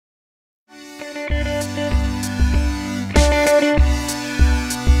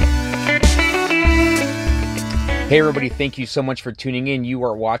Hey everybody, thank you so much for tuning in. You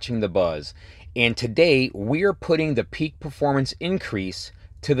are watching The Buzz. And today we are putting the peak performance increase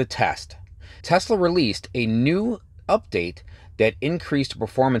to the test. Tesla released a new update that increased the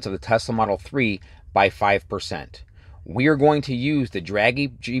performance of the Tesla Model 3 by 5%. We are going to use the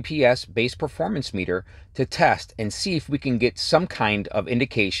Dragy GPS based performance meter to test and see if we can get some kind of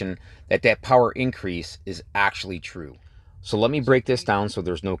indication that that power increase is actually true. So let me break this down so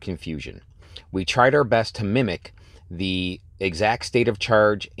there's no confusion. We tried our best to mimic the exact state of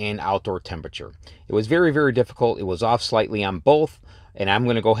charge and outdoor temperature. It was very, very difficult. It was off slightly on both, and I'm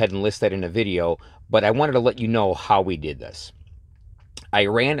going to go ahead and list that in a video, but I wanted to let you know how we did this. I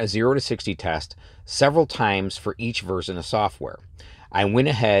ran a 0 to 60 test several times for each version of software. I went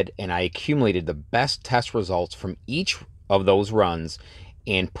ahead and I accumulated the best test results from each of those runs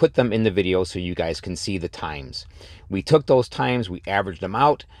and put them in the video so you guys can see the times. We took those times, we averaged them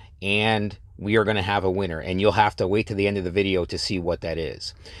out, and we are going to have a winner, and you'll have to wait to the end of the video to see what that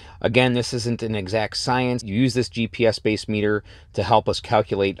is. Again, this isn't an exact science. You use this GPS-based meter to help us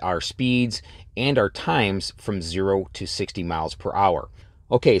calculate our speeds and our times from 0 to 60 miles per hour.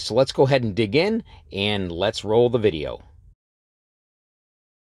 Okay, so let's go ahead and dig in, and let's roll the video.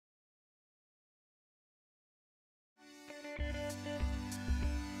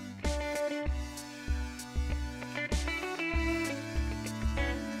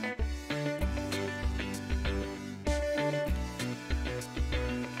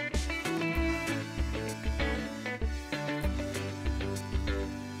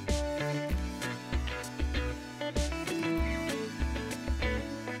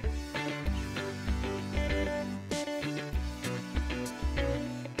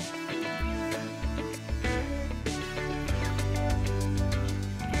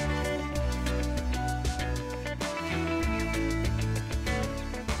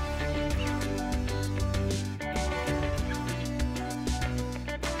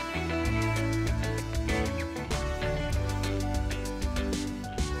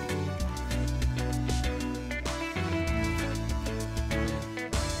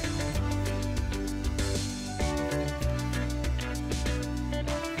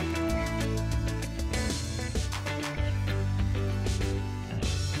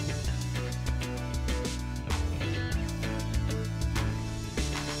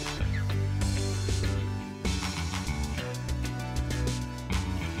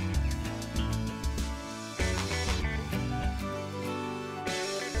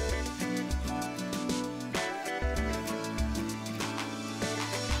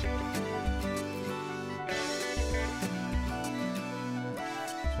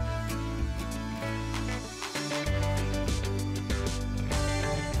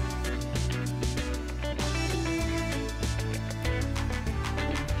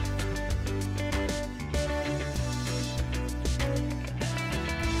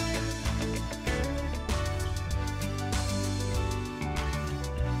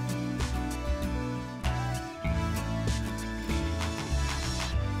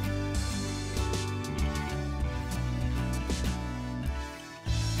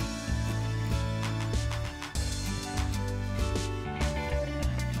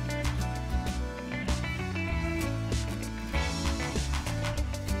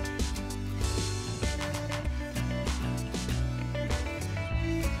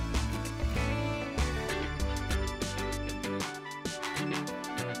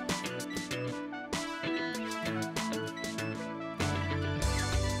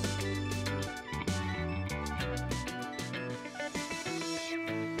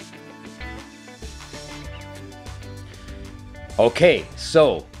 Okay,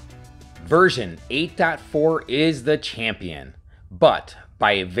 so version 8.4 is the champion, but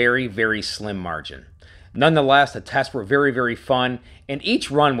by a very, very slim margin. Nonetheless, the tests were very, very fun, and each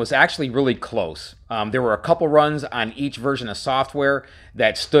run was actually really close. There were a couple runs on each version of software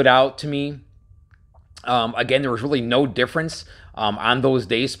that stood out to me. Again, there was really no difference on those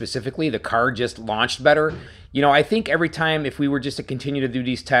days specifically. The car just launched better. You know, I think every time if we were just to continue to do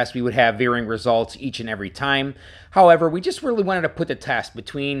these tests, we would have varying results each and every time. However, we just really wanted to put the test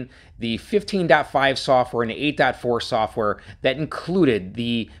between the 15.5 software and the 8.4 software that included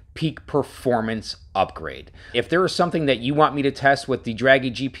the peak performance upgrade. If there is something that you want me to test with the Dragy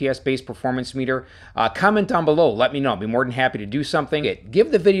GPS-based performance meter, comment down below. Let me know. I'll be more than happy to do something.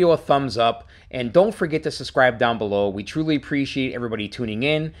 Give the video a thumbs up, and don't forget to subscribe down below. We truly appreciate everybody tuning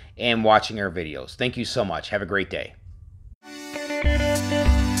in and watching our videos. Thank you so much. Have a great day.